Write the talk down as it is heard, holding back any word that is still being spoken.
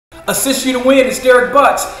Assist you to win, it's Derek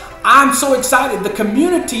Butts. I'm so excited. The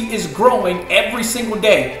community is growing every single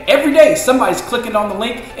day. Every day, somebody's clicking on the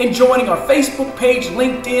link and joining our Facebook page,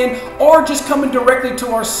 LinkedIn, or just coming directly to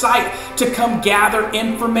our site to come gather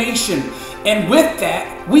information. And with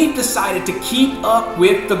that, we've decided to keep up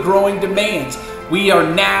with the growing demands. We are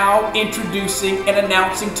now introducing and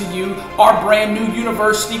announcing to you our brand new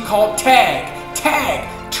university called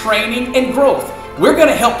TAG, Training and Growth. We're going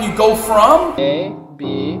to help you go from A,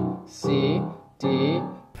 B, C, D,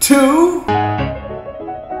 to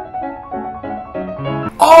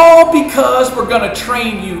all because we're going to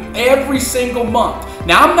train you every single month.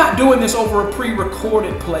 Now, I'm not doing this over a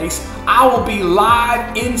pre-recorded place. I will be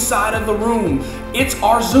live inside of the room. It's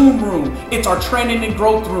our Zoom room. It's our training and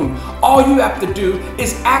growth room. All you have to do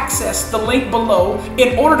is access the link below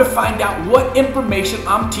in order to find out what information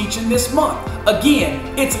I'm teaching this month.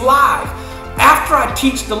 Again, it's live. After I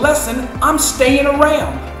teach the lesson, I'm staying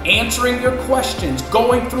around, answering your questions,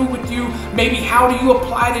 going through with you maybe how do you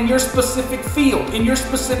apply it in your specific field, in your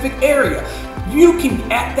specific area. You can,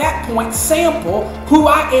 at that point, sample who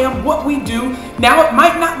I am, what we do. Now, it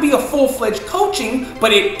might not be a full-fledged coaching,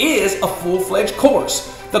 but it is a full-fledged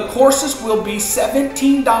course. The courses will be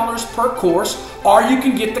 $17 per course, or you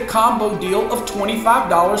can get the combo deal of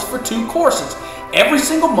 $25 for 2 courses. Every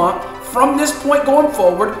single month, from this point going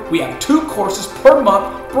forward, we have 2 courses per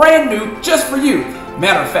month, brand new, just for you.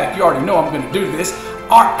 Matter of fact, you already know I'm going to do this.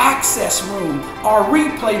 Our access room, our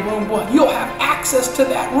replay room, well, you'll have access to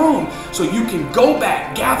that room so you can go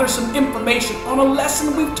back, gather some information on a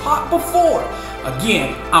lesson we've taught before.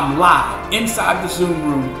 Again, I'm live inside the Zoom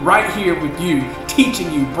room right here with you,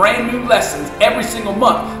 teaching you brand new lessons every single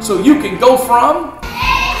month so you can go from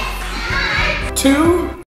to.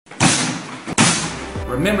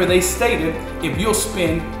 Remember, they stated if you'll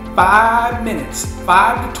spend 5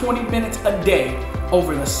 to 20 minutes a day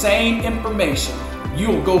over the same information,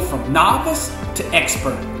 you'll go from novice to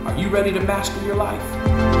expert. Are you ready to master your life?